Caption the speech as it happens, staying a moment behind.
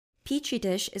Petri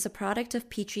Dish is a product of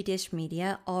Petri Dish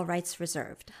Media, all rights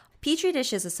reserved. Petri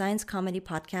Dish is a science comedy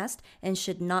podcast and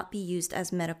should not be used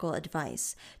as medical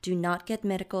advice. Do not get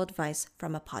medical advice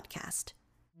from a podcast.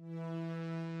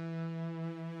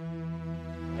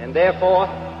 And therefore,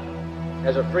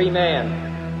 as a free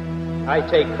man, I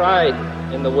take pride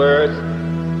in the words,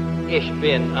 Ich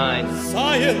bin ein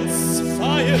Science!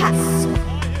 Science!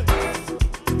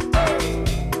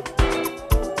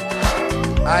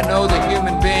 I know the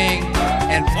human being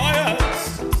and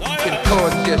Science! can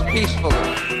coexist peacefully.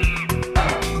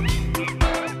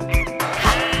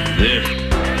 This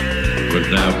was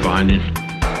thou findest.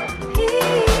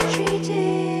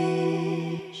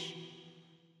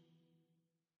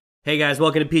 Hey guys,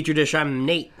 welcome to Petri Dish. I'm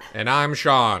Nate. And I'm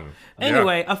Sean.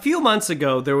 Anyway, a few months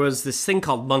ago, there was this thing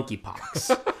called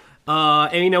Monkeypox.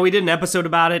 And we did an episode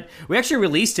about it. We actually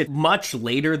released it much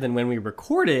later than when we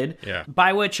recorded,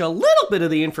 by which a little bit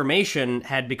of the information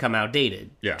had become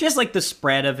outdated. Yeah. Just like the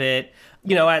spread of it.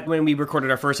 When we recorded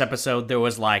our first episode, there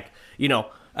was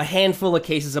a handful of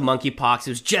cases of monkeypox.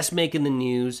 It was just making the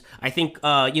news. I think,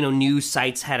 news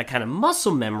sites had a kind of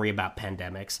muscle memory about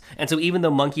pandemics. And so even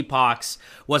though monkeypox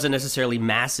wasn't necessarily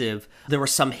massive, there were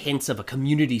some hints of a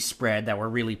community spread that were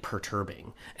really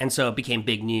perturbing. And so it became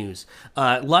big news.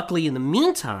 Luckily, in the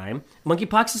meantime,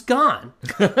 monkeypox is gone.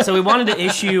 So we wanted to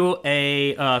issue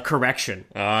a correction.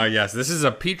 Yes, this is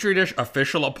a Petri Dish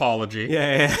official apology.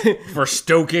 Yeah. For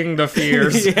stoking the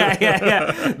fears.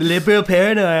 Yeah. Liberal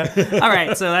paranoia. All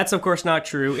right. So that's, of course, not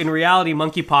true. In reality,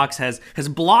 monkeypox has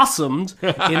blossomed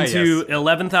into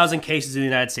 11,000 cases in the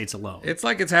United States alone. It's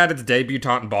like it's had its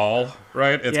debutante ball,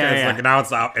 right? It's like now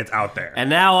it's out there. And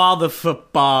now all the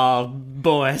football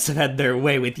boys have had their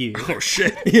way with you. Oh,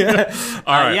 shit. Yeah.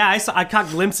 All right. I caught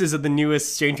glimpses of the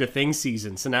newest Stranger Things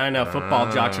season, so now I know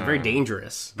football jocks are very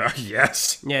dangerous.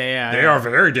 Yes. Yeah. They are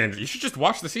very dangerous. You should just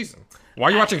watch the season. Why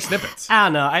are you watching snippets? I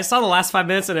don't know. I saw the last 5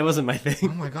 minutes and it wasn't my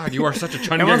thing. Oh my god, you are such a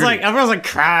chun. Everyone's like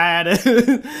crying.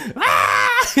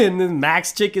 And then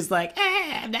Max chick is like,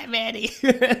 I'm not ready.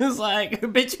 It's like,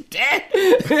 bitch, you dead.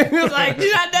 It's like,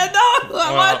 you're not dead though.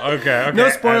 What? Okay. No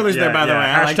spoilers there, by the way.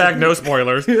 Hashtag no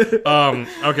spoilers.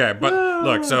 Okay, but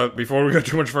look, so before we go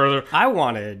too much further. I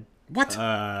wanted. What?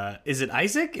 Is it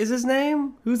Isaac? Is his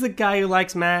name? Who's the guy who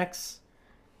likes Max?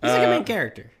 He's like a main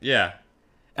character. Yeah.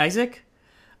 Isaac?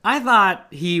 I thought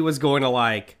he was going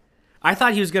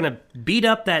to beat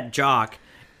up that jock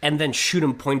and then shoot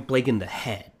him point blank in the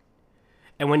head.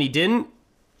 And when he didn't,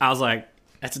 I was like,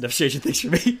 that's enough Stranger Things for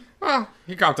me. Well,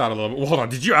 he copped out a little bit. Well, hold on.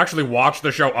 Did you actually watch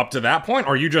the show up to that point,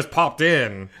 or you just popped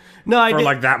in for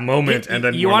like that moment and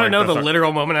then... You want to know the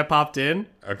literal moment I popped in?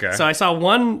 Okay. So I saw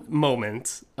one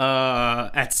moment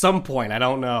at some point, I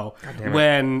don't know,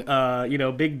 when,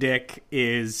 Big Dick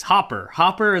is Hopper.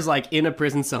 Hopper is like in a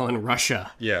prison cell in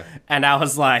Russia. Yeah. And I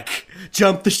was like,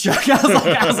 jump the shark.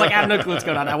 I was like, I have no clue what's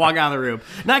going on. I walk out of the room.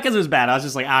 Not because it was bad. I was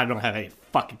just like, I don't have any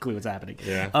fucking clue what's happening.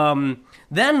 Yeah.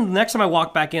 Then next time I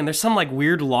walk back in, there's some like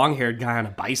weird long-haired guy on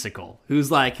a bicycle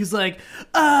who's like,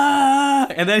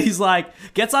 and then he's like,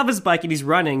 gets off his bike and he's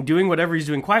running, doing whatever he's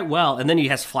doing quite well, and then he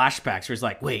has flashbacks where he's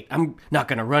like, wait, I'm not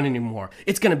gonna run anymore.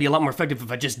 It's gonna be a lot more effective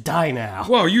if I just die now.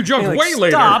 Whoa, you jumped way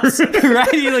stops, later.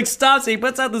 right? He stops and he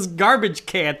puts out this garbage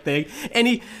can thing,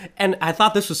 and I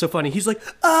thought this was so funny. He's like,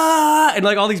 and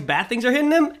all these bad things are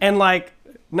hitting him, and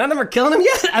none of them are killing him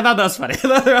yet. I thought that was funny.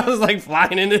 I was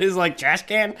flying into his trash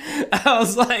can. I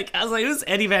was like, who's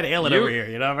Eddie Van Halen over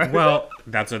here? Well,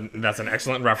 that's an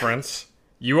excellent reference.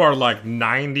 You are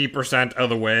 90% of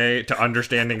the way to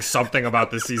understanding something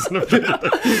about this season of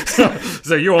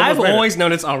so you almost I've always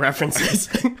known it's all references.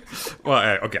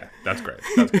 Well, okay, that's great.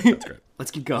 That's great. Let's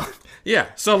keep going. Yeah.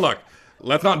 So look.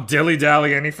 Let's not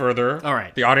dilly-dally any further. All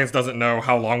right. The audience doesn't know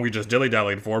how long we just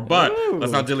dilly-dallied for, but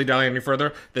let's not dilly-dally any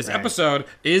further. This episode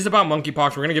is about monkeypox.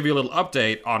 We're going to give you a little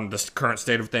update on the current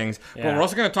state of things, but we're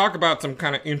also going to talk about some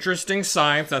kind of interesting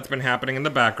science that's been happening in the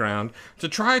background to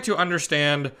try to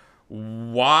understand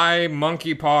why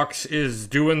monkeypox is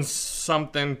doing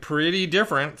something pretty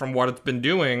different from what it's been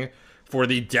doing for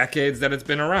the decades that it's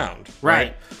been around.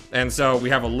 Right. And so we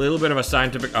have a little bit of a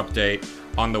scientific update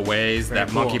on the ways that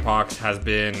monkeypox has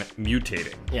been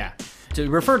mutating. Yeah. To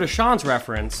refer to Sean's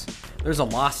reference, there's a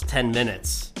lost 10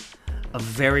 minutes of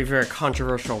very, very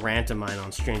controversial rant of mine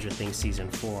on Stranger Things Season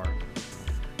 4.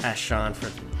 Ask Sean for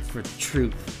the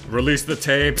truth. Release the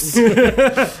tapes.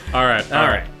 All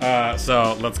right.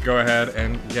 So let's go ahead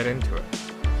and get into it.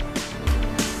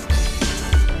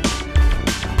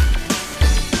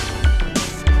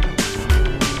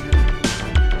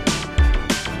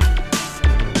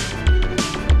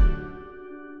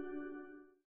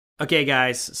 Okay,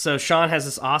 guys. So Sean has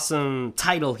this awesome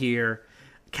title here: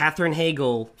 Katherine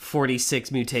Hagel,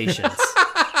 46 mutations. Is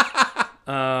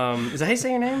that how you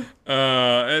say your name?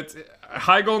 It's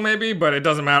Heigl maybe, but it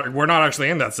doesn't matter. We're not actually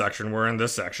in that section. We're in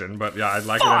this section. But yeah, I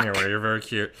like it anyway. You're very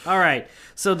cute. All right.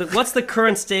 So what's the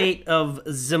current state of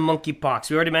the monkeypox?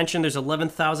 We already mentioned there's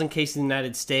 11,000 cases in the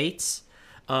United States.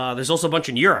 There's also a bunch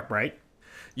in Europe, right?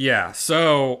 Yeah.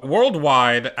 So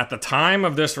worldwide, at the time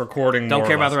of this recording, Don't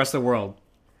care about the rest of the world.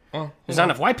 There's not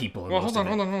enough white people. Well, hold on.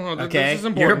 Okay, This is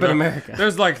important. Europe and America.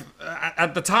 There's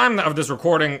at the time of this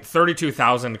recording,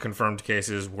 32,000 confirmed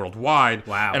cases worldwide.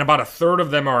 Wow. And about a third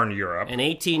of them are in Europe.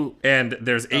 And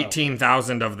there's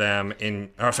 18,000 of them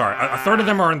a third of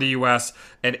them are in the U.S.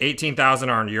 and 18,000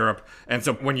 are in Europe. And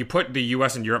so when you put the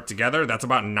U.S. and Europe together, that's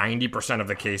about 90% of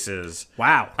the cases.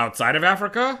 Wow. Outside of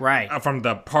Africa. Right. From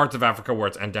the parts of Africa where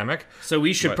it's endemic. So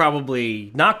we should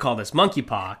probably not call this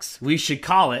monkeypox. We should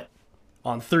call it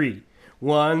on 3.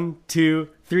 1, 2,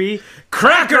 3.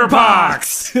 Cracker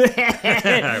Pox!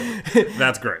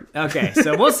 That's great. Okay,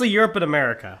 so mostly Europe and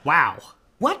America. Wow.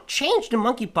 What changed in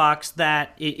monkeypox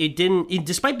that it didn't,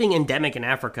 despite being endemic in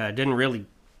Africa, it didn't really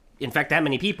infect that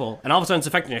many people, and all of a sudden it's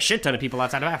affecting a shit ton of people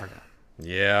outside of Africa?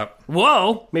 Yeah.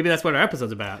 Whoa! Maybe that's what our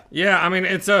episode's about. Yeah, I mean,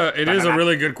 it is a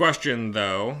really good question,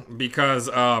 though, because...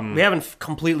 we haven't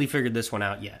completely figured this one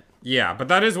out yet. Yeah, but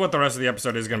that is what the rest of the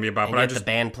episode is going to be about. And but the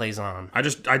band plays on. I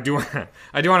do want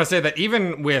to say that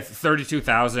even with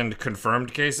 32,000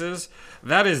 confirmed cases,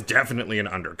 that is definitely an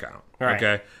undercount. Right.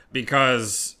 Okay,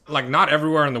 because not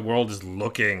everywhere in the world is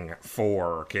looking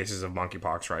for cases of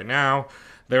monkeypox right now.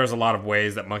 There's a lot of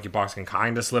ways that monkeypox can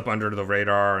kind of slip under the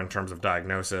radar in terms of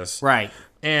diagnosis. Right.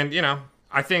 And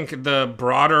I think the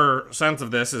broader sense of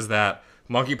this is that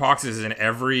monkeypox is in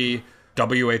every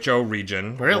WHO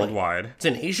region worldwide. It's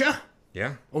in Asia?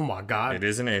 Yeah. Oh my god. It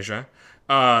is in Asia.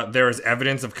 There is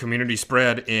evidence of community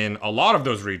spread in a lot of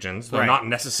those regions, though not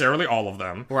necessarily all of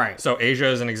them. Right. So Asia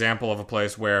is an example of a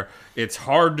place where it's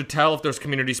hard to tell if there's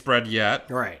community spread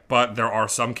yet. Right. But there are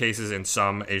some cases in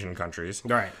some Asian countries.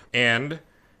 Right. And,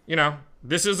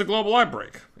 this is a global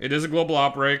outbreak. It is a global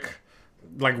outbreak.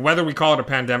 Whether we call it a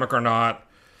pandemic or not,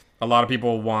 a lot of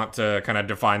people want to kind of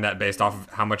define that based off of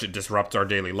how much it disrupts our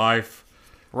daily life.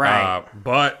 Right.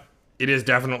 But it is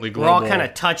definitely global. We're all kind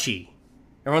of touchy.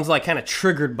 Everyone's kind of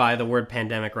triggered by the word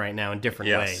pandemic right now in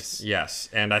different ways. Yes.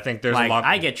 And I think there's a lot.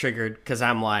 I get triggered because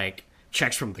I'm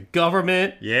checks from the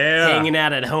government. Yeah. Hanging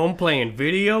out at home playing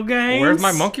video games. Where's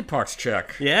my monkeypox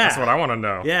check? Yeah. That's what I want to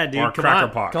know. Yeah, dude. Or Cracker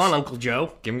Pox. Come on, Uncle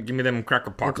Joe. Give me them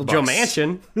Cracker Pox Uncle bucks. Joe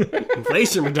Manchin.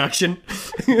 Inflation reduction.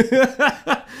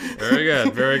 Very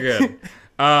good. Very good.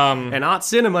 And Aunt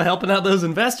Cinema helping out those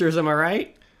investors, am I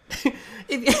right?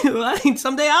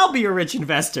 Someday I'll be a rich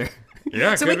investor.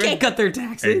 Yeah, so we can't cut their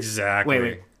taxes. Exactly.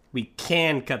 Wait. We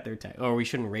can cut their taxes. Or we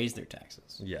shouldn't raise their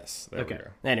taxes. Yes. There we go.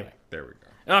 Anyway. There we go.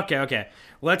 Okay.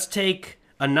 Let's take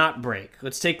a not break.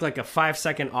 Let's take a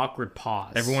 5-second awkward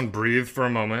pause. Everyone breathe for a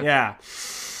moment. Yeah.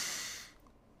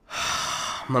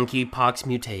 Monkeypox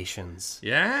mutations.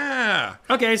 Yeah.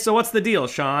 Okay, so what's the deal,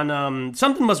 Sean?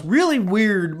 Something must really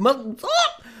weird.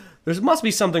 There must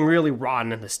be something really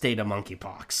rotten in the state of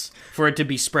monkeypox for it to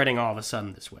be spreading all of a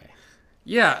sudden this way.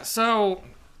 Yeah, so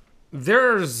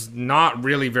there's not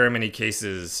really very many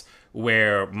cases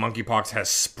where monkeypox has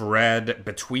spread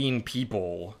between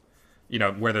people,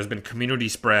 where there's been community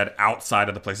spread outside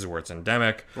of the places where it's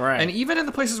endemic. Right. And even in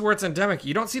the places where it's endemic,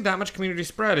 you don't see that much community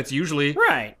spread. It's usually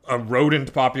right. A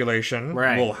rodent population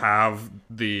right. will have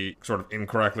the sort of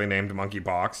incorrectly named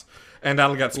monkeypox, and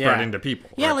that'll get spread into people.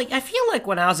 Yeah, right? I feel like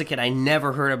when I was a kid, I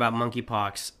never heard about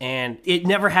monkeypox, and it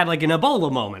never had an Ebola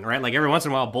moment, right? Every once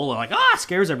in a while, Ebola,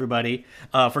 scares everybody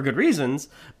for good reasons.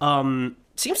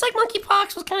 Seems like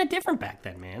monkeypox was kind of different back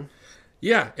then, man.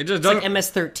 Yeah, it just doesn't. Like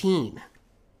MS-13.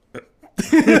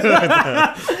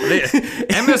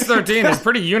 MS-13 is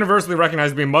pretty universally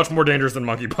recognized to be much more dangerous than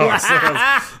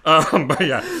monkeypox. But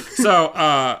yeah,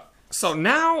 so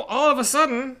now all of a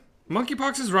sudden,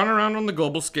 monkeypox is running around on the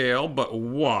global scale, but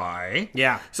why?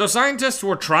 Yeah. So scientists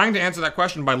were trying to answer that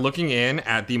question by looking in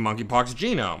at the monkeypox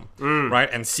genome, right,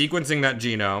 and sequencing that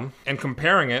genome and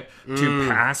comparing it to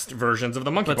past versions of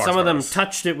the monkeypox. But some of them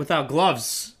touched it without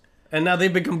gloves, and now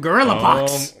they've become gorilla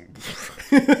pox.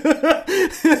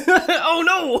 Oh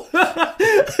no!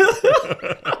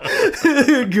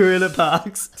 Gorilla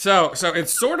pox. So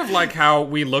it's sort of like how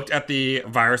we looked at the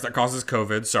virus that causes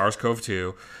COVID,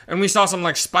 SARS-CoV-2, and we saw some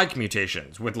like spike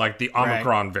mutations with like the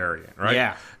Omicron variant, right?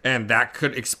 Yeah. And that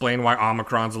could explain why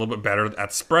Omicron's a little bit better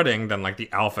at spreading than like the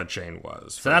alpha chain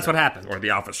was. So that's what happened. Or the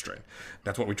alpha strain.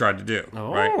 That's what we tried to do,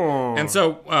 right? And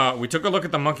so we took a look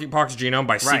at the monkeypox genome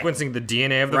by sequencing the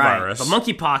DNA of the virus. But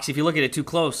monkeypox, if you look at it too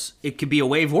close, it could be a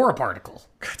wave or a particle.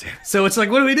 So it's like,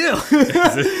 what do we do?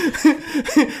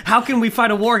 How can we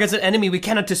fight a war against an enemy we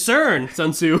cannot discern,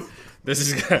 Sun Tzu? This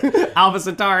is Alpha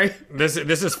Centauri. This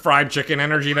is fried chicken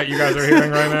energy that you guys are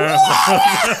hearing right now.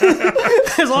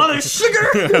 There's a lot of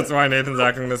sugar. That's why Nathan's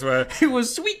acting this way. It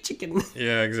was sweet chicken.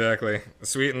 Yeah, exactly.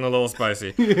 Sweet and a little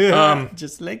spicy.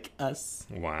 Just like us.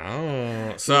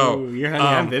 Wow. So Ooh, you're honey,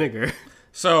 I'm vinegar.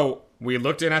 So we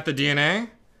looked in at the DNA,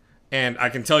 and I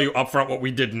can tell you up front what we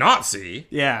did not see.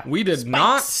 Yeah. We did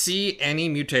not see any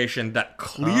mutation that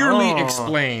clearly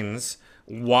explains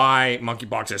why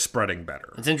monkeypox is spreading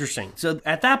better. It's interesting. So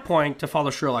at that point, to follow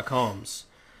Sherlock Holmes,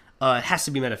 it has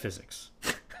to be metaphysics.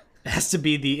 It has to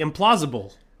be the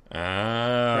implausible.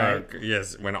 Right.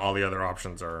 Yes, when all the other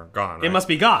options are gone. Right? It must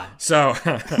be God. So,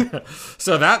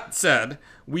 so that said,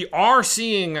 we are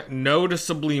seeing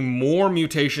noticeably more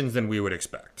mutations than we would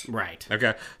expect. Right.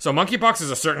 Okay. So monkeypox is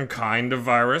a certain kind of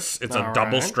virus. It's a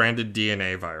double-stranded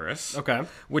DNA virus. Okay.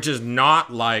 Which is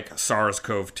not like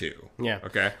SARS-CoV-2. Yeah.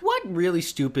 Okay. What really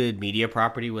stupid media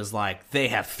property was like, they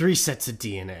have 3 sets of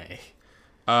DNA?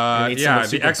 Yeah,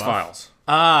 the X-Files.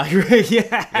 Yeah.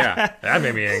 Yeah, that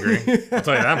made me angry. I'll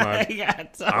tell you that much. Yeah,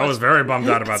 I was very bummed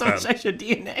out about that. So much extra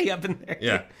DNA up in there.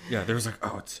 Yeah. There was like,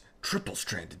 oh, it's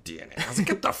triple-stranded DNA. I was like,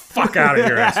 get the fuck out of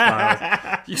here,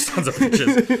 X-Files. You sons of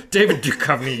bitches. David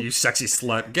Duchovny, you sexy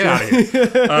slut. Get out of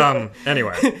here.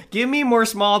 Anyway. Give me more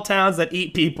small towns that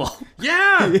eat people.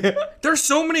 Yeah. There's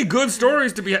so many good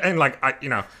stories to be, and like,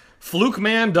 Fluke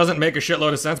Man doesn't make a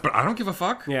shitload of sense, but I don't give a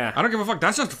fuck. Yeah. I don't give a fuck.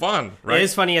 That's just fun, right? It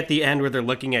is funny at the end where they're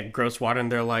looking at gross water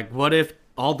and they're like, what if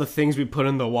all the things we put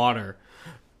in the water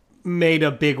made a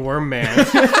big worm man?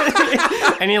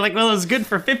 And you're like, well, it was good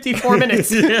for 54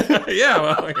 minutes. Yeah.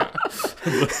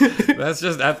 That's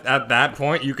just, at that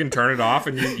point, you can turn it off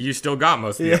and you still got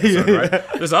most of the episode, right?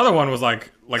 This other one was like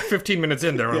 15 minutes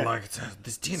in, they were like,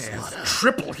 this DNA has a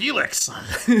triple helix.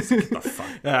 Get the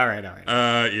fuck. All right.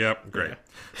 Yep, great.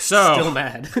 So Still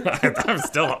mad. I'm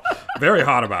still very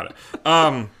hot about it.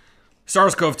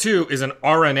 SARS-CoV-2 is an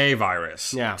RNA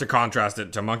virus, to contrast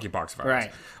it to monkeypox virus.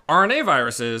 Right. RNA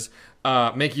viruses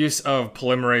make use of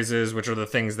polymerases, which are the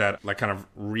things that like kind of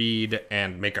read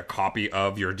and make a copy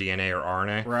of your DNA or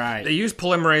RNA. Right. They use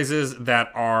polymerases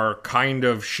that are kind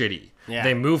of shitty. Yeah.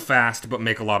 They move fast but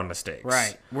make a lot of mistakes.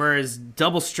 Right. Whereas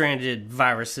double-stranded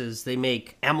viruses, they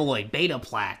make amyloid beta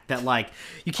plaque that, like,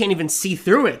 you can't even see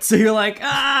through it. So you're like,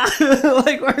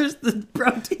 like, where's the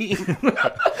protein?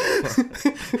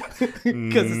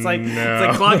 Because it's like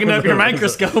clogging up your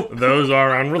microscope. Those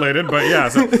are unrelated, but yeah.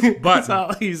 So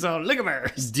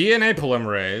oligomers. DNA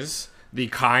polymerase, the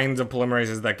kinds of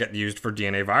polymerases that get used for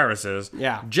DNA viruses,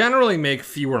 generally make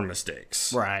fewer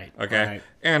mistakes. Right. Okay. Right.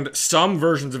 And some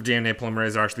versions of DNA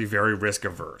polymerase are actually very risk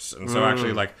averse. And so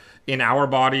actually, like, in our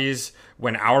bodies,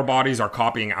 when our bodies are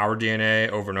copying our DNA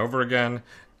over and over again,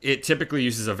 it typically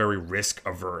uses a very risk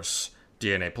averse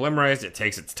DNA polymerase. It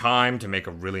takes its time to make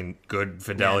a really good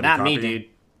fidelity Not copy. me, dude.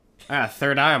 I got a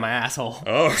third eye on my asshole.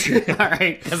 Oh, shit. All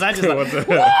right, because I just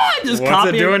What's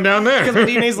copying, it doing down there? Because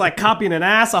the DNA's like copying an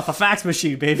ass off a fax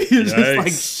machine, baby. It's just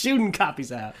like shooting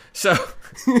copies out. So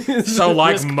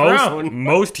like Risk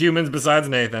most humans besides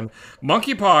Nathan,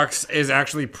 monkeypox is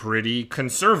actually pretty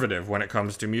conservative when it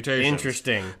comes to mutations.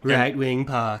 Interesting. Right-wing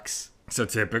pox. So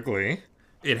typically,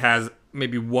 it has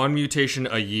maybe one mutation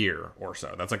a year or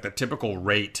so. That's like the typical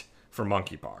rate for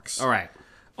monkeypox. All right.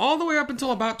 All the way up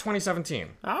until about 2017.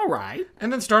 All right.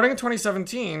 And then starting in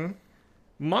 2017,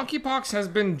 monkeypox has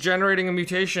been generating a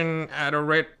mutation at a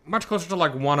rate much closer to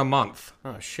like 1 a month.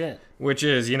 Oh, shit. Which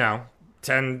is,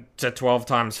 10 to 12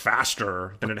 times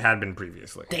faster than it had been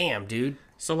previously. Damn, dude.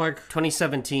 So like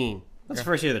 2017. That's the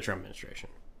first year of the Trump administration.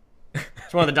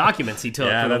 It's one of the documents he took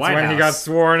yeah, for the that's White when House. he got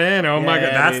sworn in. Oh my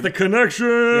god, that's dude. the connection.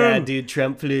 Yeah, dude,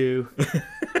 Trump flew.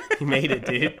 He made it,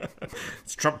 dude.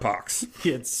 It's Trump pox.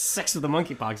 He had sex with the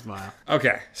monkeypox vial.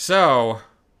 Okay, so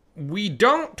we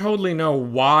don't totally know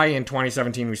why in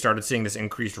 2017 we started seeing this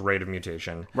increased rate of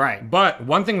mutation. Right. But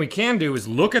one thing we can do is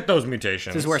look at those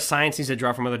mutations. This is where science needs to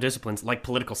draw from other disciplines, like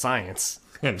political science.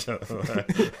 and just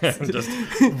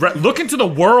look into the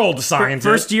world, scientists.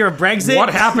 First year of Brexit. What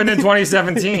happened in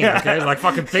 2017? Okay, like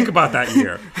fucking think about that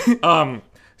year.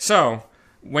 So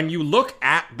when you look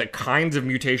at the kinds of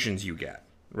mutations you get,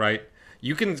 right,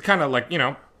 you can kind of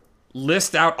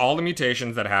list out all the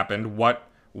mutations that happened, what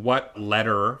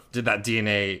letter did that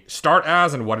DNA start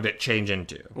as, and what did it change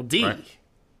into? Well, D. Right?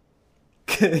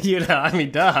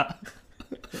 Duh.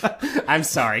 I'm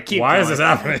sorry. Why is this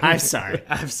happening? I'm sorry.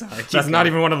 That's not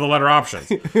even one of the letter options.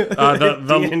 The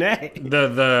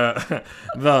DNA.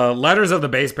 The letters of the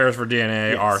base pairs for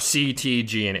DNA are C, T,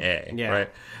 G, and A. Yeah. Right.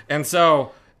 And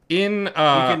so in you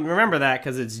can remember that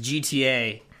because it's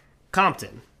GTA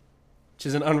Compton, which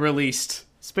is an unreleased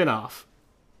spin-off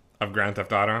of Grand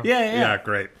Theft Auto. Yeah.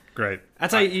 Great.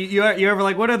 That's how you ever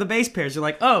like, what are the base pairs? You're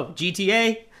like, oh,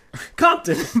 GTA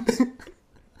Compton.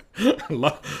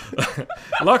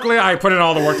 Luckily, I put in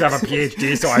all the work to have a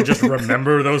PhD, so I just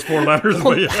remember those 4 letters.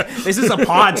 But yeah. This is a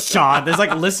pod, Sean. There's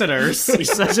like listeners. You're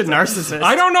such a narcissist.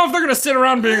 I don't know if they're gonna sit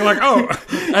around being like, "Oh,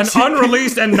 an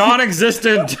unreleased and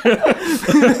non-existent,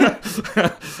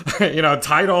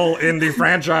 title in the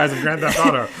franchise of Grand Theft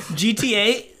Auto."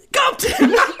 GTA Compton.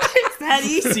 It's that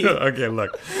easy. Okay,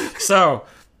 look. So,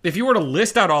 if you were to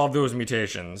list out all of those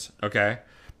mutations, okay,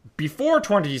 before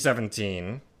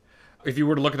 2017. If you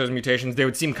were to look at those mutations, they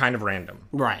would seem kind of random.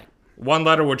 Right. One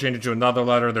letter would change into another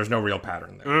letter. There's no real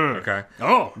pattern there. Okay.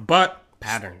 Oh. But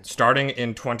patterns. Starting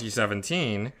in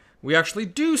 2017, we actually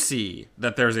do see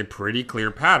that there's a pretty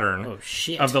clear pattern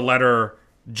of the letter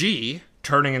G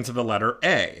turning into the letter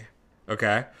A.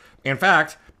 Okay. In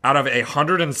fact, out of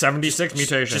 176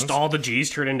 mutations, just all the G's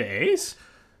turn into A's?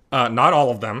 Not all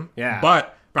of them. Yeah.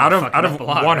 But out of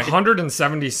lot,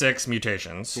 176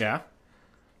 mutations. Yeah.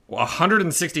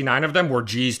 169 of them were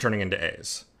G's turning into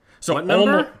A's. So what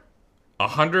number?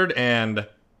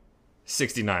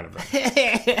 169 of them.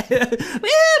 Yeah,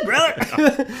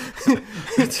 brother.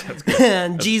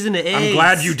 G's into A's. I'm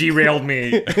glad you derailed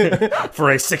me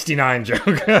for a 69 joke.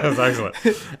 That's excellent.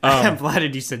 I'm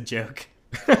flattered you said joke.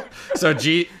 So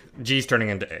G's turning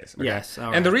into A's. Okay? Yes. All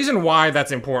right. And the reason why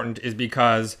that's important is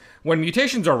because when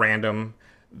mutations are random,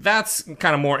 that's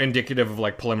kind of more indicative of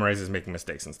like polymerases making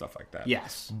mistakes and stuff like that.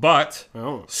 Yes. But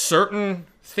certain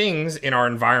things in our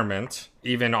environment,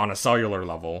 even on a cellular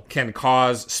level, can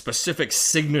cause specific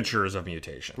signatures of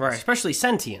mutations. Right, especially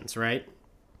sentience, right?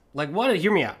 Like,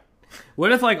 hear me out.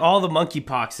 What if like all the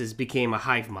monkeypoxes became a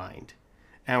hive mind?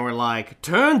 And we're like,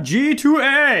 turn G to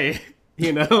A!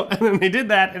 And then they did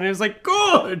that, and it was like,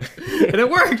 good! And it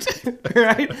worked,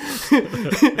 right?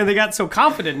 And they got so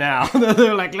confident now that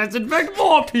they're like, let's infect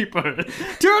more people!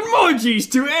 Turn more G's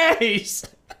to A's!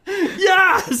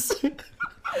 Yes!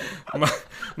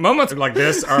 Moments like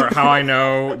this are how I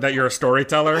know that you're a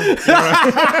storyteller.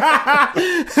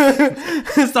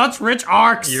 Such rich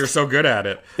arcs! You're so good at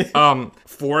it.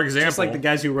 For example... Just like the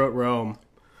guys who wrote Rome.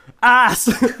 Ass!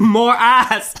 More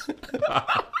ass!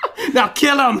 Now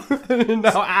kill him!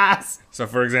 No ass! So,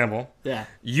 for example,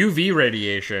 UV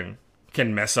radiation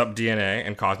can mess up DNA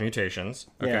and cause mutations.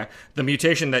 Okay. Yeah. The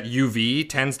mutation that UV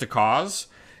tends to cause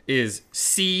is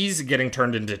C's getting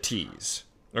turned into T's.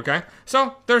 Okay?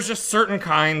 So, there's just certain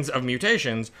kinds of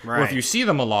mutations where if you see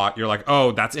them a lot, you're like,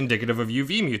 oh, that's indicative of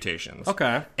UV mutations.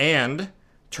 Okay. And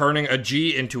turning a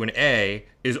G into an A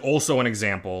is also an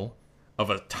example of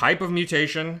a type of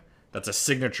mutation that's a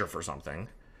signature for something.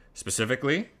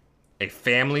 Specifically, a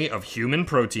family of human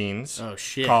proteins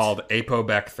called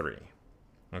APOBEC3.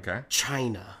 Okay?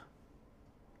 China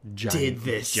did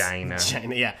this. China,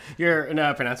 yeah. You're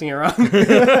pronouncing it wrong.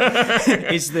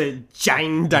 It's the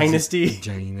Jin dynasty.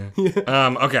 China.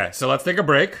 Okay, so let's take a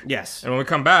break. Yes. And when we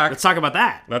come back, Let's talk about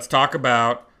that. let's talk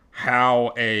about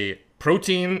how a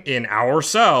protein in our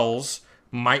cells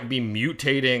might be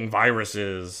mutating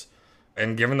viruses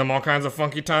and giving them all kinds of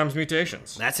funky times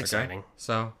mutations. That's exciting.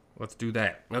 So let's do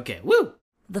that. Okay, woo!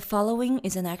 The following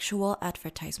is an actual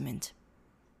advertisement.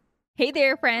 Hey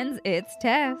there, friends, it's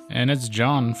Tess. And it's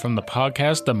John from the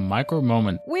podcast The Micro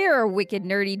Moment. We're a wicked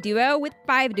nerdy duo with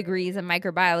 5 degrees of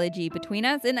microbiology between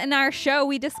us, and in our show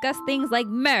we discuss things like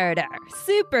murder,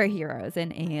 superheroes,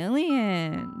 and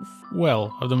aliens.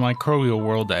 Well, of the microbial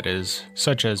world, that is,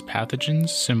 such as pathogens,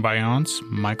 symbionts,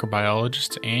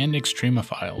 microbiologists, and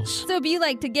extremophiles. So if you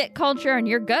like to get culture on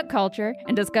your gut culture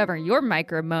and discover your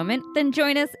micro moment, then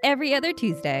join us every other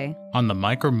Tuesday On The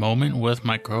Micro Moment with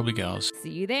Microbigals.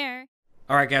 See you there.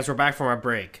 All right, guys, we're back from our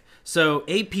break. So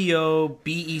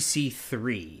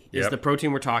APOBEC3 is the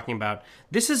protein we're talking about.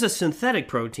 This is a synthetic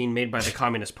protein made by the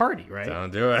Communist Party, right?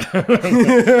 Don't do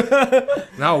it.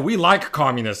 No, we like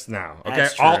communists now. Okay,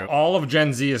 That's true. all of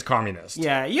Gen Z is communist.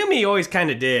 Yeah, you and me always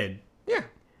kind of did. Yeah.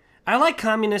 I like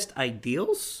communist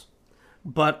ideals,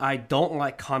 but I don't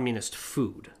like communist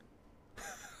food.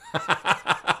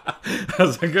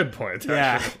 That's a good point, actually.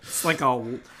 Yeah, it's like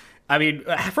I mean,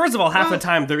 first of all, half the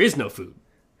time there is no food.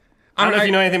 I don't know if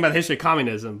you know anything about the history of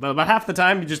communism, but about half the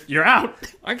time you're out.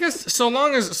 I guess so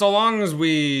long as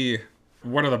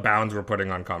what are the bounds we're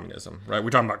putting on communism, right? We're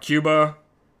talking about Cuba,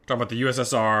 talking about the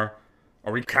USSR.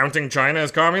 Are we counting China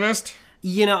as communist?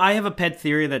 You know, I have a pet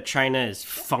theory that China is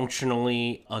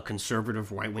functionally a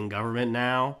conservative right-wing government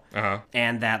now,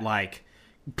 and that, like,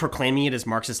 proclaiming it as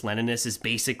Marxist-Leninist is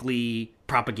basically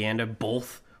propaganda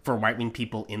both for right-wing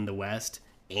people in the West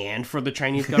and for the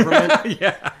Chinese government.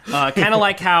 Kind of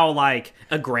like how, like,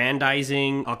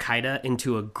 aggrandizing Al-Qaeda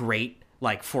into a great,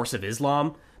 like, force of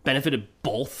Islam benefited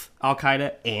both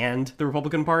Al-Qaeda and the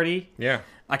Republican Party. Yeah.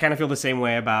 I kind of feel the same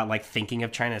way about, like, thinking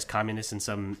of China as communist in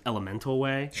some elemental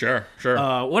way. Sure.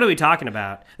 What are we talking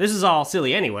about? This is all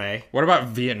silly anyway. What about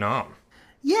Vietnam?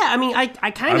 Yeah, I mean, I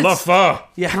kind of... I love pho.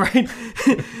 Yeah, right?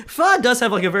 Pho does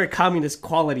have, like, a very communist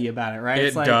quality about it, right?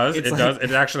 It does.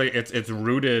 It's actually, it's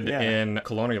rooted in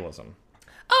colonialism.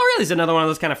 Oh, really? It's another one of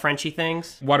those kind of Frenchy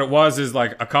things? What it was is,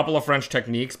 like, a couple of French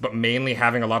techniques, but mainly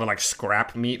having a lot of, like,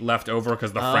 scrap meat left over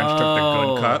because the French took the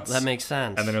good cuts. That makes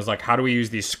sense. And then it was like, how do we use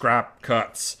these scrap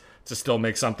cuts to still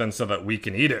make something so that we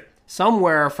can eat it?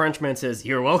 Somewhere a Frenchman says,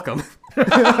 "You're welcome."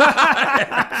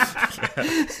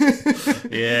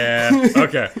 Yeah.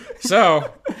 Okay.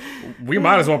 So we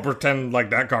might as well pretend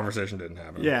like that conversation didn't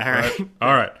happen. Yeah.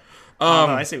 All right.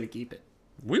 I say we keep it.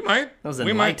 We might. That was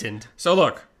we enlightened. Might. So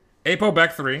look,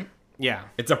 APOBEC3. Yeah.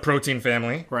 It's a protein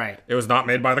family. Right. It was not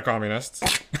made by the communists.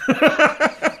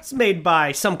 It's made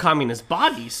by some communist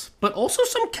bodies, but also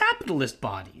some capitalist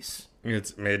bodies.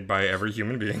 It's made by every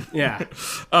human being. Yeah.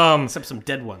 Except some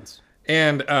dead ones.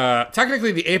 And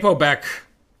technically the APOBEC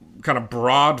kind of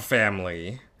broad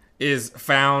family is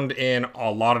found in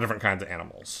a lot of different kinds of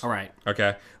animals. All right.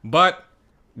 Okay. But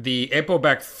the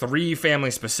APOBEC3 family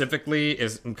specifically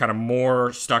is kind of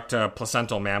more stuck to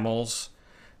placental mammals.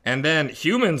 And then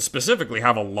humans specifically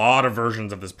have a lot of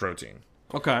versions of this protein.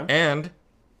 Okay. And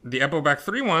the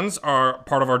APOBEC3 ones are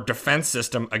part of our defense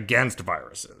system against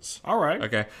viruses. All right.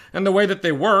 Okay. And the way that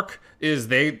they work is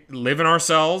they live in our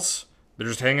cells, they're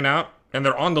just hanging out, and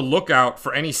they're on the lookout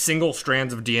for any single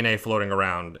strands of DNA floating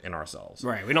around in our cells.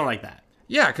 Right. We don't like that.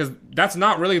 Yeah, because that's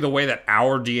not really the way that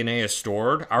our DNA is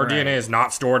stored. Our Right. DNA is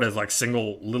not stored as, like,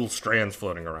 single little strands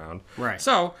floating around. Right.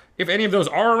 So, if any of those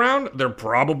are around, they're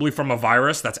probably from a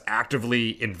virus that's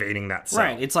actively invading that cell.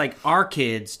 Right. It's like our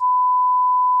kids.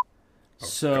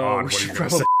 So God, what are you gonna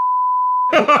say?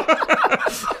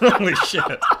 Holy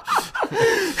shit.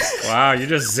 Wow, you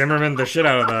just Zimmerman the shit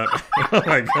out of that. Oh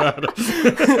my god.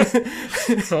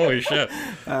 Holy shit.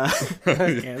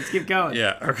 Okay, let's keep going.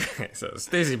 Yeah, okay. So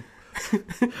Stacey,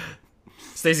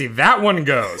 that one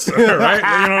goes. Right? You know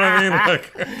what I mean?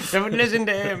 Like, don't listen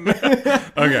to him.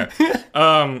 Okay.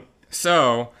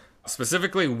 So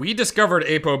specifically, we discovered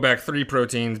APOBEC3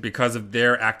 proteins because of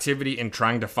their activity in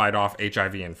trying to fight off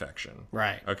HIV infection.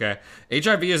 Right. Okay.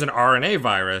 HIV is an RNA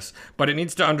virus, but it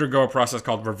needs to undergo a process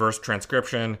called reverse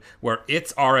transcription, where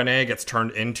its RNA gets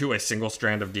turned into a single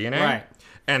strand of DNA. Right.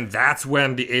 And that's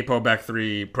when the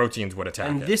APOBEC3 proteins would attack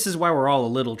And it. this is why we're all a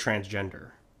little transgender.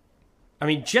 I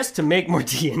mean, just to make more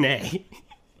DNA,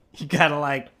 you gotta,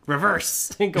 like,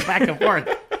 reverse and go back and forth.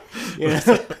 You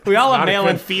know? We all have male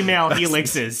and female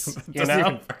helixes, you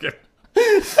know?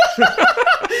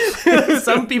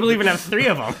 Some people even have 3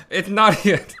 of them. It's not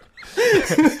yet.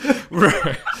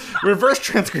 Reverse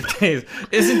transcriptase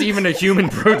isn't even a human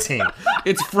protein.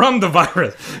 It's from the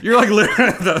virus. You're like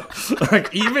literally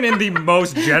like even in the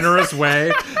most generous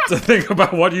way to think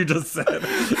about what you just said,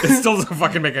 it still doesn't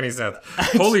fucking make any sense.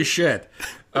 Holy shit.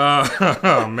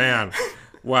 Oh man.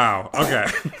 Wow. Okay.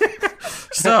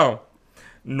 So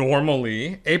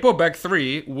normally,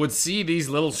 APOBEC3 would see these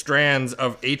little strands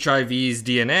of HIV's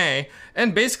DNA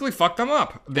and basically fuck them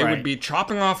up. They would be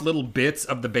chopping off little bits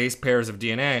of the base pairs of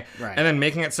DNA and then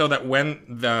making it so that when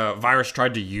the virus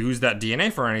tried to use that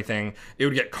DNA for anything, it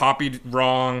would get copied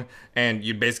wrong and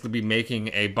you'd basically be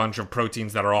making a bunch of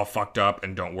proteins that are all fucked up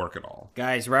and don't work at all.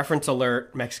 Guys, reference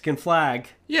alert, Mexican flag.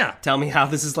 Yeah. Tell me how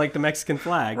this is like the Mexican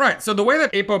flag. Right. So the way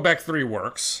that APOBEC3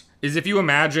 works is if you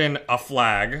imagine a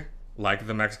flag like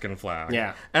the Mexican flag,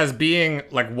 as being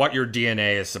like what your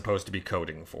DNA is supposed to be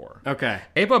coding for. Okay.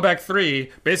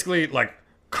 APOBEC3 basically like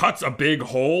cuts a big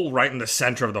hole right in the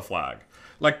center of the flag,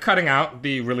 like cutting out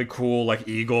the really cool like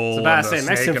eagle. So about to say,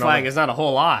 Mexican flag is not a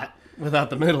whole lot without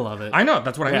the middle of it. I know,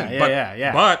 that's what I mean.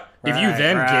 Yeah. But if you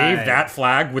then gave that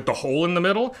flag with the hole in the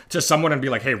middle to someone and be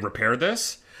like, hey, repair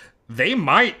this, they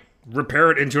might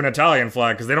repair it into an Italian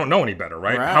flag because they don't know any better,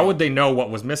 right? How would they know what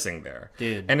was missing there?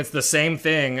 Dude. And it's the same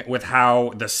thing with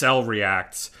how the cell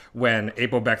reacts when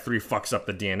APOBEC3 fucks up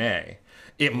the DNA.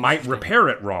 It might repair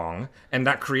it wrong, and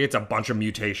that creates a bunch of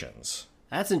mutations.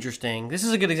 That's interesting. This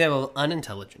is a good example of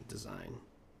unintelligent design.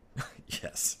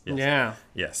 Yes. Yeah.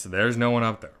 Yes, there's no one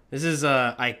up there. This is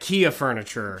IKEA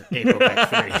furniture,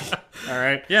 APOBEC3. All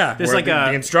right? Yeah, There's where like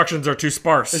the instructions are too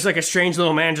sparse. There's like a strange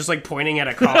little man just like pointing at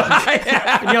a cock.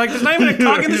 And you're like, there's not even a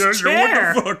cock in this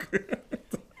chair. What the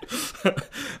fuck?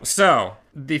 So,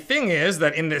 the thing is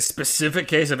that in this specific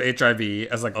case of HIV,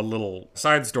 as like a little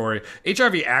side story,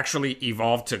 HIV actually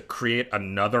evolved to create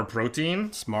another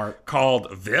protein. Smart.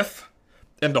 Called VIF.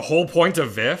 And the whole point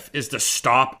of VIF is to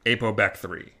stop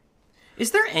APOBEC3.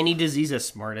 Is there any disease as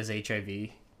smart as HIV?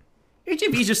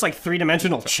 HIV is just like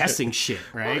three-dimensional chessing shit,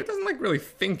 right? Well, it doesn't like really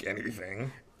think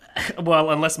anything. Well,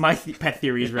 unless my pet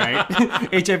theory is right.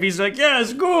 HIV's like, yeah,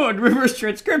 it's good, reverse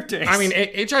transcriptase. I mean,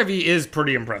 HIV is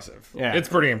pretty impressive. Yeah. It's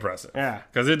pretty impressive. Yeah.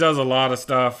 Because it does a lot of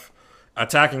stuff.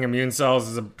 Attacking immune cells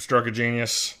is a stroke of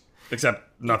genius. Except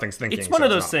nothing's thinking. It's one of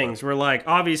those things where, like,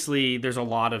 obviously there's a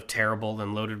lot of terrible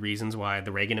and loaded reasons why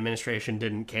the Reagan administration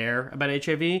didn't care about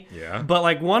HIV. Yeah. But,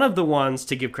 like, one of the ones,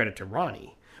 to give credit to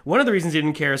Ronnie, one of the reasons he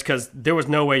didn't care is because there was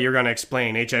no way you're going to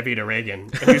explain HIV to Reagan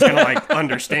and he's going to, like,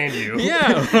 understand you.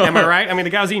 Yeah. Am I right? I mean,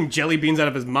 the guy was eating jelly beans out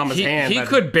of his mama's hand. He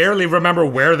could barely remember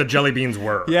where the jelly beans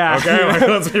were. Yeah. Okay? Like,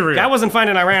 let's be real. Guy wasn't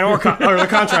finding Iran or the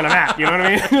Contra on a map. You know what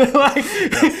I mean? Like,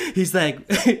 he's like,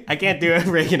 I can't do a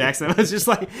Reagan accent. It's just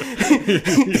like,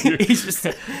 he's just,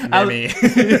 Mommy.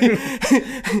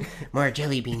 more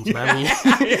jelly beans, mommy.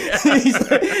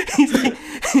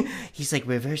 He's like,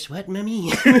 reverse what,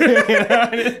 mommy?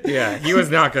 Yeah, he was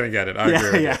not going to get it. I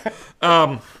agree with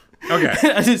you. Okay.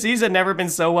 A disease had never been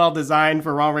so well designed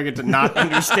for Ronald Reagan to not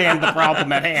understand the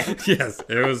problem at hand. Yes,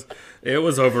 it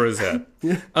was over his head.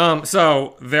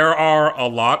 So there are a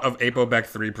lot of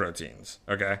APOBEC3 proteins,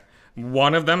 okay?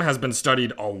 One of them has been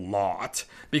studied a lot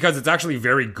because it's actually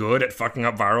very good at fucking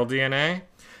up viral DNA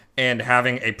and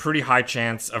having a pretty high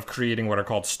chance of creating what are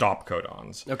called stop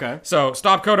codons. Okay. So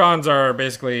stop codons are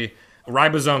basically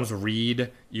ribosomes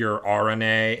read your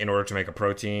RNA in order to make a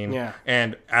protein. Yeah.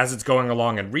 And as it's going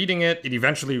along and reading it, it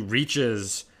eventually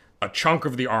reaches a chunk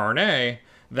of the RNA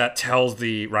that tells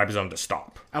the ribosome to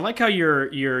stop. I like how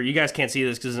you guys can't see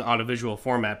this because it's an audiovisual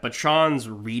format, but Sean's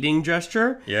reading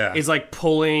gesture is like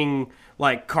pulling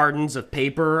like cartons of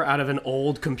paper out of an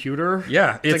old computer.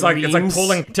 Yeah, it's like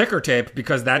pulling ticker tape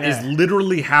because that is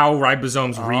literally how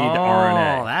ribosomes read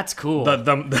RNA. Oh, that's cool.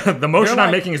 The motion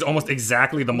I'm making is almost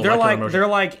exactly the molecular motion. They're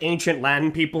like ancient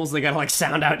Latin peoples. They gotta like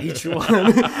sound out each one.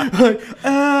 Like,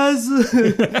 as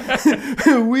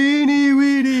weenie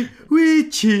weenie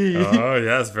weechy. Oh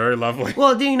yes, very lovely.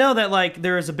 Well, do you know that like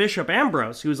there is a Bishop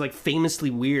Ambrose who was like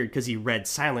famously weird because he read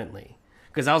silently.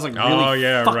 Because that was like really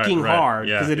fucking hard.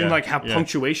 Because they didn't like have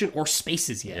punctuation or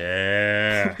spaces yet.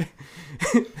 Yeah.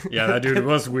 Yeah, that dude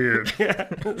was weird.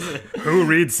 Who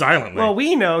reads silently? Well,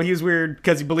 we know he was weird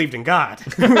because he believed in God.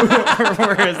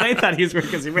 Whereas they thought he was weird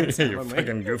because he read silently. You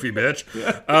fucking goofy bitch.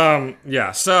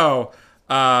 So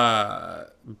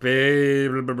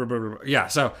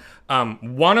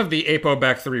one of the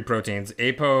APOBEC3 proteins,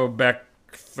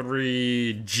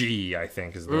 APOBEC3G, I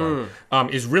think is the one,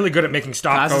 is really good at making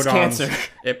stop causes codons. Cancer.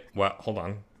 Hold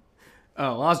on.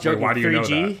 Oh, well, I was joking. Why do you 3G?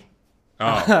 know that?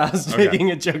 Oh, I was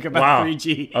making a joke about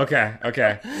 3G.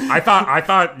 Okay. I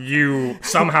thought you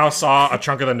somehow saw a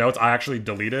chunk of the notes I actually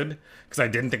deleted because I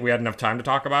didn't think we had enough time to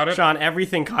talk about it. Sean,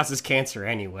 everything causes cancer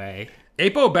anyway.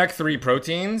 APOBEC3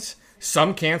 proteins,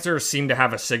 some cancers seem to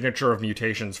have a signature of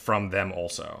mutations from them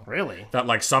also. Really? That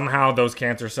like somehow those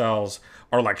cancer cells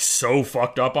are like so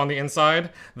fucked up on the inside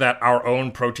that our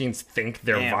own proteins think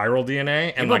they're viral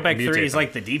DNA and like mutate APOBEC3 is them.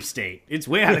 like the deep state. It's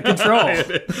way out of control.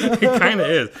 It kind of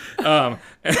is. I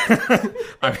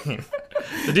mean,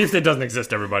 the deep state doesn't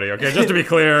exist, everybody. Okay, just to be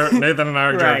clear, Nathan and I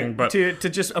are joking, but to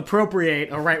just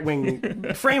appropriate a right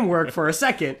wing framework for a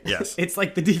second. Yes, it's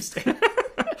like the deep state.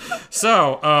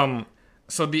 So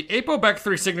the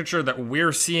APOBEC3 signature that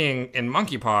we're seeing in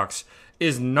monkeypox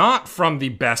is not from the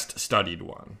best studied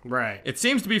one. Right. It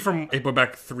seems to be from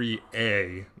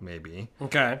APOBEC3A, maybe.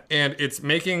 Okay. And it's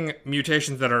making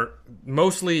mutations that are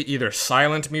mostly either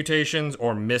silent mutations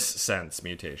or missense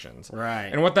mutations. Right.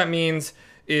 And what that means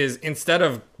is instead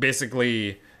of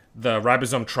basically the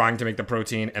ribosome trying to make the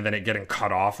protein and then it getting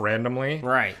cut off randomly.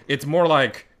 Right. It's more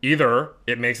like either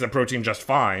it makes the protein just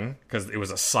fine because it was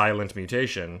a silent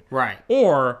mutation. Right.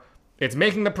 Or it's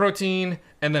making the protein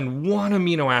and then one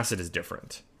amino acid is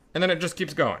different. and then it just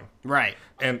keeps going. Right.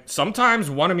 And sometimes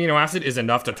one amino acid is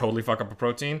enough to totally fuck up a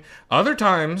protein. Other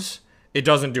times, it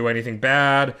doesn't do anything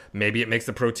bad. Maybe it makes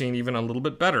the protein even a little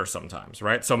bit better sometimes,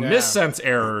 right? So missense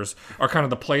errors are kind of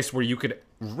the place where you could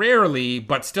rarely,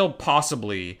 but still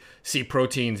possibly, see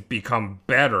proteins become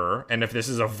better. And if this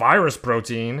is a virus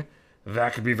protein,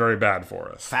 that could be very bad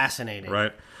for us. Fascinating.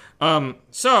 Right?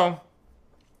 So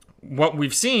what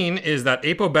we've seen is that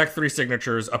APOBEC3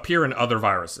 signatures appear in other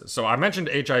viruses. So I mentioned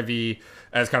HIV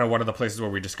as kind of one of the places where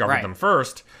we discovered them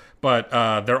first, but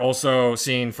they're also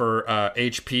seen for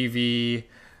HPV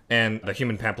and the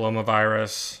human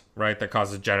papillomavirus, right, that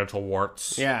causes genital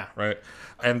warts. Yeah. Right?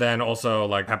 And then also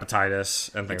like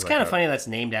hepatitis and things like that. It's kind of funny that's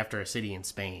named after a city in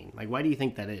Spain. Like, why do you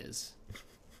think that is?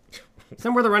 Is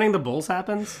that where the running the bulls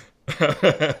happens?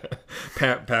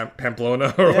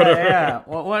 Pamplona or whatever. Yeah.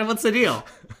 Well, what's the deal?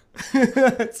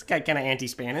 It's kind of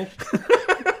anti-Spanish.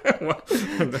 Well,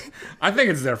 I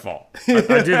think it's their fault. I do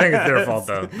think it's their fault,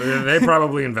 though. They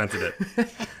probably invented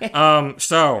it.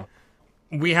 So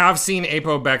we have seen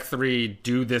APOBEC3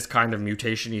 do this kind of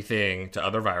mutation-y thing to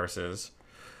other viruses.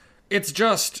 It's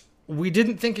just we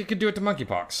didn't think it could do it to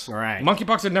monkeypox. Right.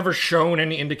 Monkeypox had never shown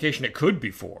any indication it could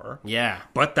before. Yeah.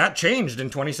 But that changed in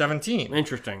 2017.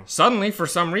 Interesting. Suddenly, for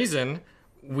some reason,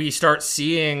 we start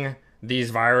seeing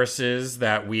these viruses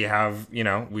that we have,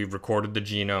 we've recorded the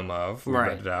genome of, we've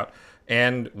read it out,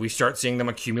 and we start seeing them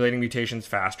accumulating mutations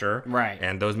faster. Right.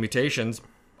 And those mutations,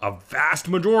 a vast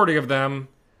majority of them,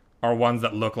 are ones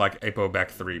that look like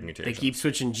APOBEC3 mutations. They keep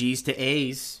switching G's to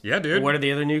A's. Yeah, dude. What are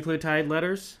the other nucleotide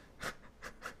letters?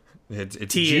 It's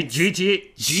T-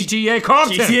 GTA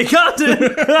Compton. GTA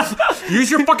Compton.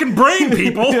 Use your fucking brain,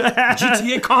 people.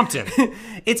 GTA Compton.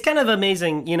 It's kind of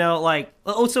amazing,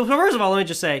 so first of all, let me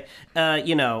just say,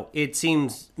 it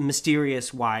seems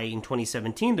mysterious why in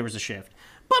 2017 there was a shift.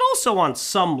 But also on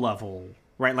some level,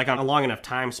 right, like on a long enough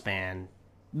time span,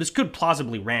 this could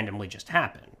plausibly randomly just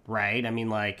happen, right? I mean,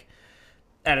 like,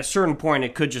 at a certain point,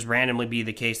 it could just randomly be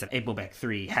the case that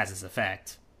APOBEC3 has this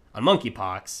effect on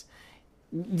monkeypox.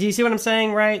 Do you see what I'm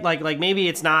saying, right? Like maybe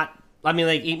it's not, I mean,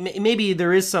 like, maybe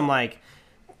there is some, like,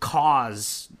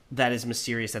 cause that is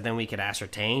mysterious that then we could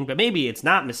ascertain, but maybe it's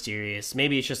not mysterious.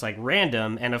 Maybe it's just, like,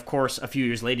 random, and of course, a few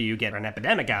years later, you get an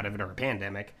epidemic out of it, or a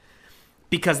pandemic,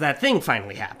 because that thing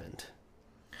finally happened.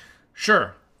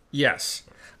 Sure. Yes.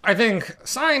 I think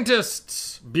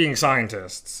scientists, being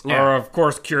scientists, are, of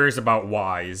course, curious about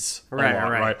whys.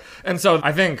 Right. And so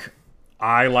I think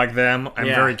I, like them, I'm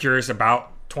very curious about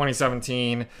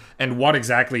 2017 and what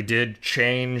exactly did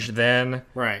change then.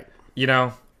 Right.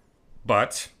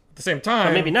 But at the same time,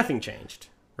 but maybe nothing changed,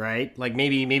 right? Like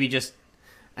maybe just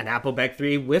an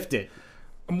APOBEC3 whiffed it.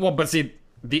 Well, but see,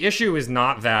 the issue is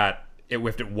not that it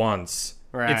whiffed it once.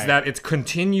 Right. It's that it's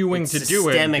continuing to do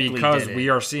it because we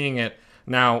are seeing it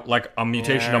now like a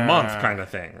mutation a month kind of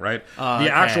thing, right?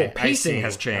 The actual pacing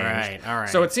has changed. All right.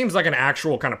 So it seems like an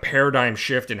actual kind of paradigm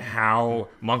shift in how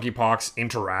monkeypox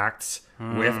interacts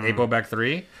with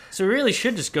APOBEC3. So we really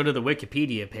should just go to the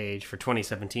Wikipedia page for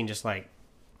 2017, just like,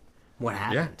 what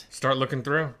happened? Yeah, start looking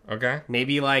through, okay?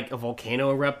 Maybe like a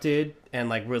volcano erupted and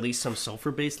like released some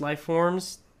sulfur-based life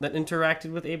forms that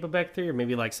interacted with APOBEC3, or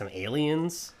maybe like some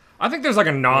aliens. I think there's like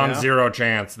a non-zero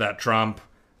chance that Trump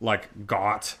like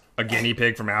got a guinea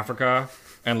pig from Africa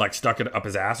and like stuck it up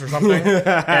his ass or something,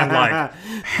 and like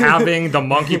having the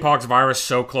monkeypox virus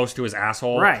so close to his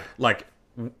asshole, like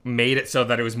made it so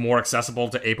that it was more accessible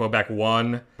to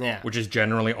APOBEC1, which is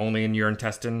generally only in your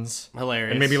intestines.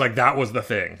 Hilarious. And maybe like that was the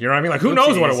thing. You know what I mean? Like who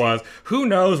knows what it was? Who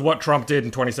knows what Trump did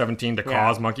in 2017 to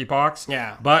cause monkeypox?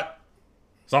 Yeah. But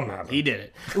something happened. He did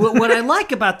it. What I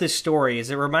like about this story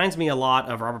is it reminds me a lot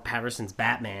of Robert Patterson's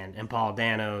Batman and Paul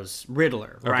Dano's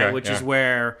Riddler, right? Okay, Which is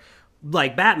where,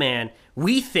 like Batman,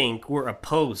 we think we're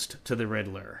opposed to the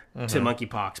Riddler, to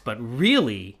monkeypox, but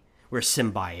really we're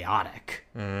symbiotic.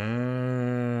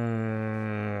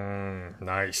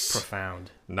 Nice.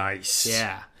 Profound. Nice.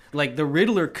 Yeah. Like the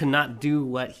Riddler could not do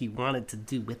what he wanted to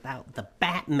do without the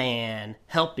Batman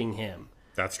helping him.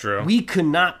 That's true. We could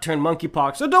not turn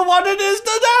monkeypox into what it is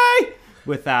today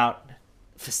without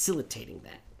facilitating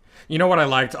that. You know what I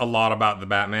liked a lot about the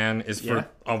Batman is for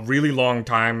a really long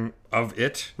time of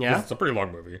it. Yeah. It's a pretty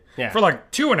long movie. Yeah. For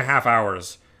like 2.5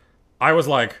 hours, I was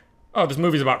like, oh, this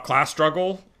movie's about class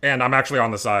struggle, and I'm actually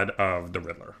on the side of the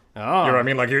Riddler. Oh. You know what I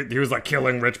mean? Like, he was like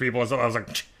killing rich people and stuff. I was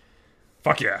like,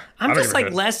 fuck yeah. I'm just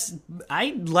like less.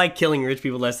 I like killing rich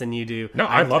people less than you do. No,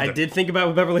 I loved it. I did think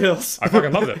about Beverly Hills. I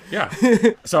fucking loved it.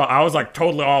 Yeah. So I was like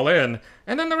totally all in.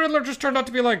 And then the Riddler just turned out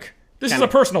to be like This is a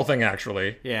personal thing,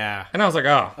 actually. Yeah. And I was like,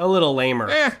 oh. A little lamer.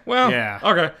 Yeah.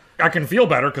 Okay. I can feel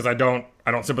better because I don't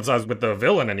sympathize with the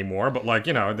villain anymor, but like,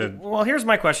 Well, here's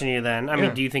my question to you then. I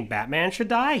mean, do you think Batman should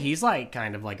die? He's like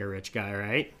kind of like a rich guy,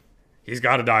 right? He's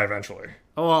got to die eventually.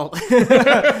 Oh, well,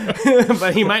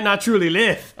 but he might not truly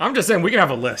live. I'm just saying we can have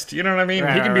a list. You know what I mean?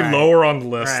 Right, he can right. be lower on the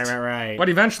list. Right. But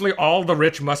eventually all the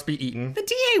rich must be eaten. The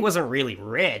DA wasn't really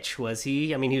rich, was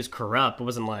he? I mean, he was corrupt. It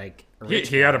wasn't like a rich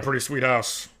He had a pretty sweet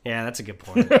house. Yeah, that's a good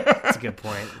point. That's a good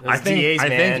point. I think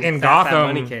in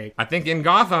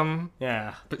Gotham,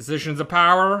 yeah, positions of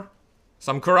power,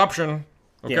 some corruption.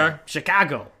 Okay. Yeah.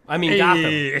 Chicago. I mean,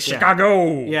 Gotham.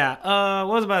 Chicago. Yeah.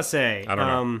 What was I about to say? I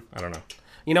don't know.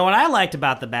 You know what I liked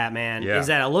about the Batman is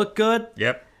that it looked good.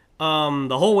 Yep.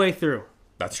 The whole way through.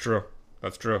 That's true.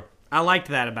 I liked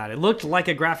that about it. It looked like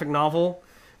a graphic novel.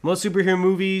 Most superhero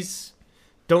movies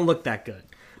don't look that good.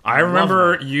 I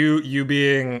remember you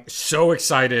being so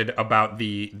excited about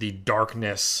the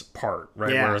darkness part,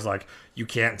 right? Yeah. Where it's like you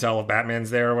can't tell if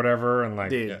Batman's there or whatever, and like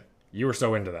Dude. you were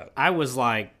so into that. I was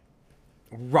like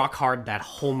rock hard that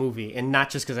whole movie, and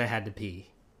not just because I had to pee.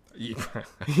 You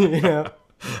know?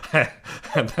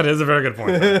 That is a very good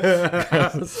point.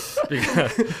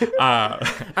 because,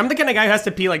 I'm the kind of guy who has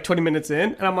to pee like 20 minutes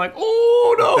in, and I'm like,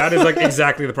 oh no. That is like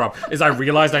exactly the problem. Is I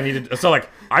realized I needed. So like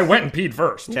I went and peed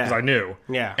first because I knew.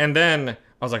 Yeah. And then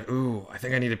I was like, ooh, I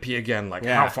think I need to pee again. Like,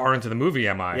 how far into the movie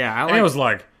am I? Yeah. And it was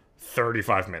like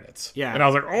 35 minutes. Yeah. And I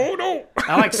was like, oh no.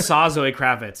 I like saw Zoe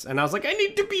Kravitz, and I was like, I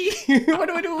need to pee. What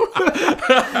do I do?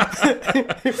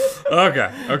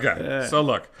 Okay. So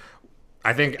look,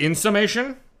 I think in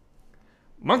summation,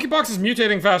 Monkeypox is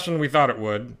mutating faster than we thought it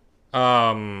would.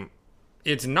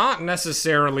 It's not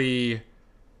necessarily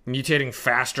mutating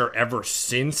faster ever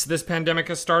since this pandemic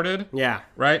has started. Yeah.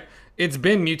 Right? It's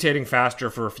been mutating faster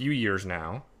for a few years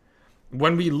now.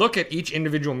 When we look at each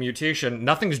individual mutation,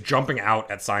 nothing's jumping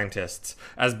out at scientists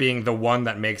as being the one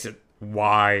that makes it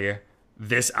why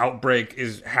this outbreak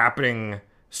is happening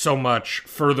so much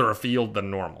further afield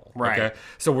than normal. Right. Okay?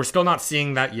 So we're still not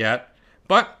seeing that yet.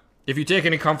 But if you take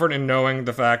any comfort in knowing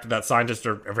the fact that scientists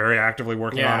are very actively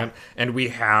working on it, and we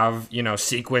have,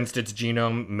 sequenced its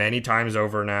genome many times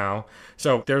over now.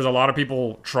 So there's a lot of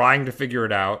people trying to figure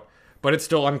it out, but it's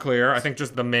still unclear. I think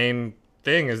just the main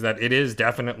thing is that it is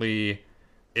definitely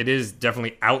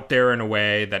out there in a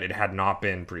way that it had not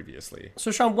been previously.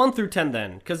 So Sean, 1 through 10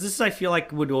 then, because this is, I feel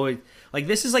like would always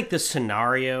this is like the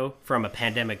scenario from a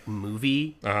pandemic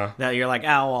movie that you're like,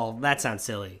 oh well, that sounds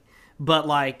silly, but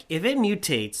like if it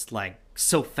mutates like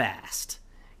so fast,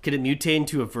 could it mutate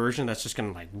into a version that's just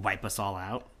gonna like wipe us all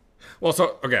out? Well,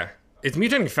 so okay. It's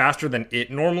mutating faster than it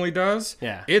normally does.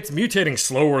 Yeah. It's mutating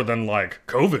slower than like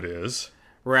COVID is.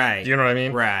 Right. Do you know what I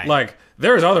mean? Right. Like,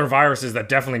 there's other viruses that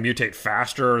definitely mutate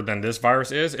faster than this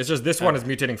virus is. It's just this one is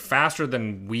mutating faster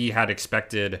than we had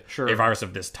expected a virus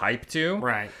of this type to.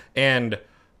 Right. And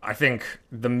I think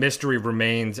the mystery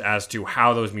remains as to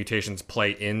how those mutations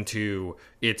play into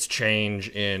its change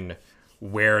in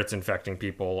where it's infecting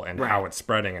people and how it's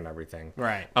spreading and everything.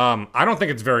 Right. I don't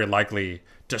think it's very likely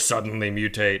to suddenly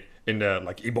mutate into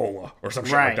like Ebola or some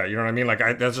shit like that. You know what I mean? Like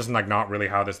that's just like not really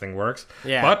how this thing works.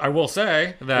 Yeah. But I will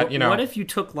say that what if you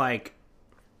took like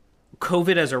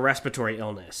COVID as a respiratory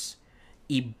illness,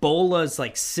 Ebola's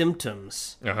like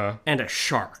symptoms, and a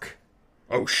shark?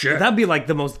 Oh shit! That'd be like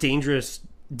the most dangerous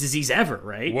disease ever,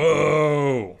 right?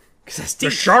 Whoa!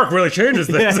 The shark really changes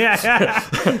things. yeah.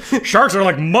 Sharks are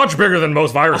like much bigger than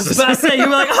most viruses. I was about to say, you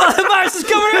were like, oh, the virus is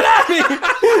coming right at me.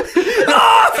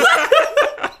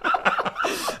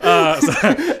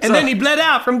 And then he bled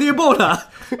out from the Ebola.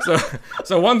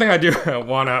 So one thing I do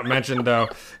want to mention, though,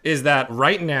 is that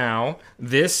right now,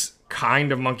 this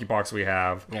kind of monkeypox we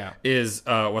have is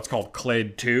what's called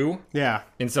Clade 2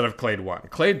 instead of Clade 1.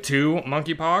 Clade 2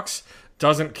 monkeypox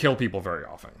doesn't kill people very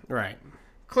often. Right.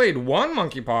 Clade 1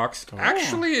 monkeypox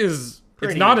actually it's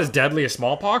not as deadly as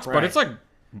smallpox, but it's like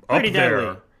up there.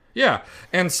 Deadly. Yeah.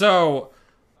 And so,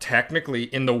 technically,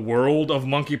 in the world of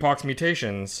monkeypox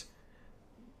mutations,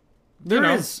 there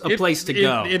is a place to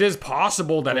go. It is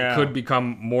possible that it could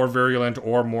become more virulent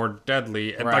or more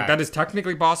deadly. And like that is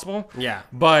technically possible. Yeah.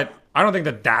 But I don't think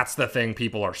that that's the thing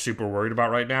people are super worried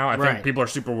about right now. I think people are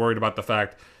super worried about the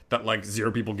fact that like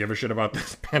 0 people give a shit about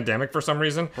this pandemic for some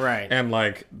reason. Right. And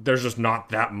like there's just not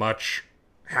that much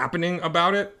happening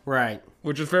about it. Right.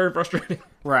 Which is very frustrating.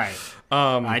 Right.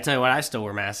 I tell you what, I still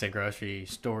wear masks at grocery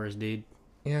stores, dude.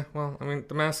 Yeah, well, I mean,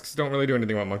 the masks don't really do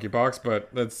anything about monkeypox,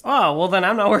 but that's... Oh, well, then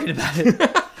I'm not worried about it.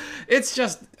 It's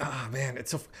just, oh man,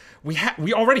 it's so we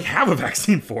already have a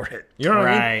vaccine for it. You know what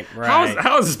I mean? Right.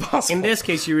 How is this possible? In this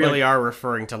case, you really are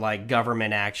referring to like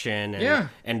government action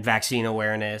and vaccine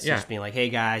awareness. Yeah. Just being like, hey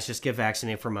guys, just get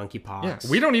vaccinated for monkeypox. Yeah.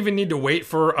 We don't even need to wait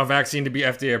for a vaccine to be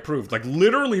FDA approved. Like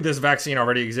literally, this vaccine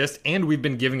already exists, and we've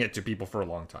been giving it to people for a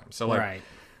long time. So like,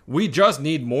 we just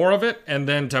need more of it, and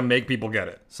then to make people get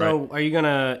it. So, are you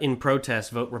gonna, in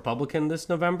protest, vote Republican this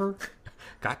November?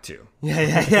 Got to.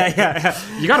 Yeah.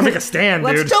 You gotta make a stand,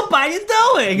 dude. What's Joe Biden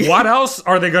doing? What else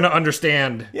are they gonna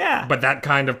understand? Yeah. But that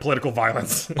kind of political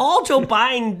violence. All Joe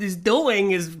Biden is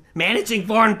doing is managing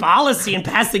foreign policy and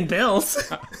passing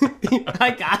bills.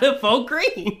 I gotta vote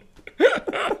green.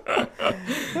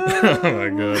 Oh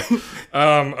my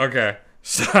god. Okay.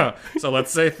 So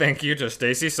let's say thank you to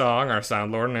Stacy Song, our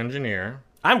sound lord and engineer.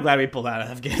 I'm glad we pulled out of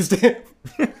Afghanistan.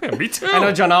 Me too. I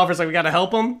know John Oliver's like, we gotta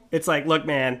help him. It's like, look,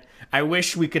 man, I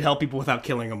wish we could help people without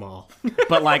killing them all.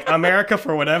 But like, America,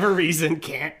 for whatever reason,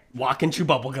 can't walk and chew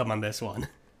bubblegum on this one.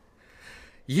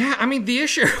 Yeah, I mean, the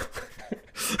issue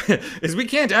is we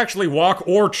can't actually walk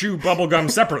or chew bubblegum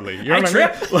separately. You know what I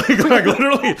mean? Like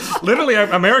literally,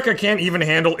 America can't even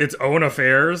handle its own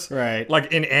affairs. Right.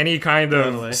 Like in any kind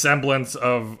of semblance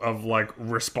of like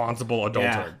responsible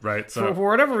adulthood. Yeah. Right. So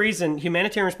for whatever reason,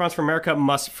 humanitarian response for America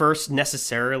must first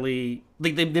necessarily,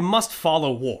 like they must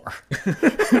follow war.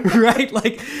 Right?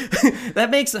 Like that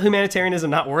makes humanitarianism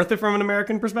not worth it from an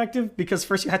American perspective, because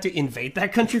first you have to invade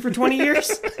that country for 20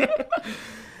 years.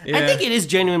 Yeah. I think it is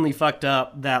genuinely fucked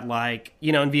up that, like,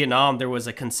 you know, in Vietnam, there was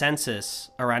a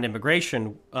consensus around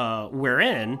immigration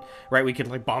wherein, right, we could,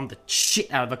 like, bomb the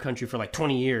shit out of a country for, like,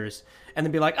 20 years and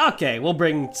then be like, okay, we'll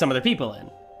bring some other people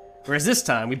in. Whereas this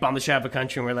time, we bomb the shit out of a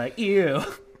country and we're like, ew,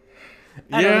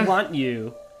 I don't want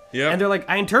you. Yeah. And they're like,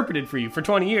 I interpreted for you for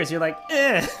 20 years. You're like,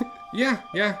 eh. Yeah.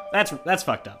 That's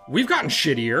fucked up. We've gotten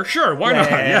shittier. Sure, why not?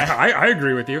 Yeah, I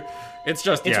agree with you. It's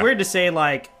just, It's weird to say,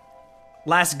 like,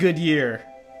 last good year,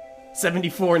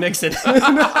 74 Nixon.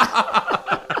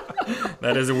 That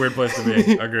is a weird place to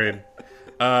be. Agreed.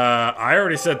 I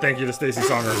already said thank you to Stacy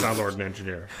Song, our sound lord and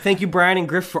engineer. Thank you, Brian and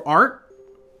Griff, for art.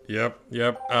 Yep.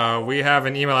 We have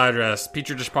an email address,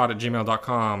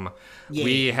 petridishpod@gmail.com. Yeah.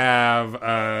 We have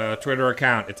a Twitter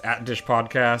account. It's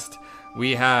 @dishpodcast.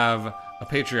 We have a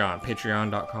Patreon,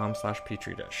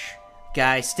 patreon.com/petridish.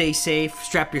 Guys, stay safe.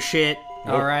 Strap your shit.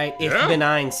 All right. It's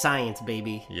benign science,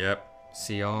 baby. Yep.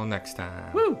 See y'all next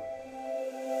time. Woo.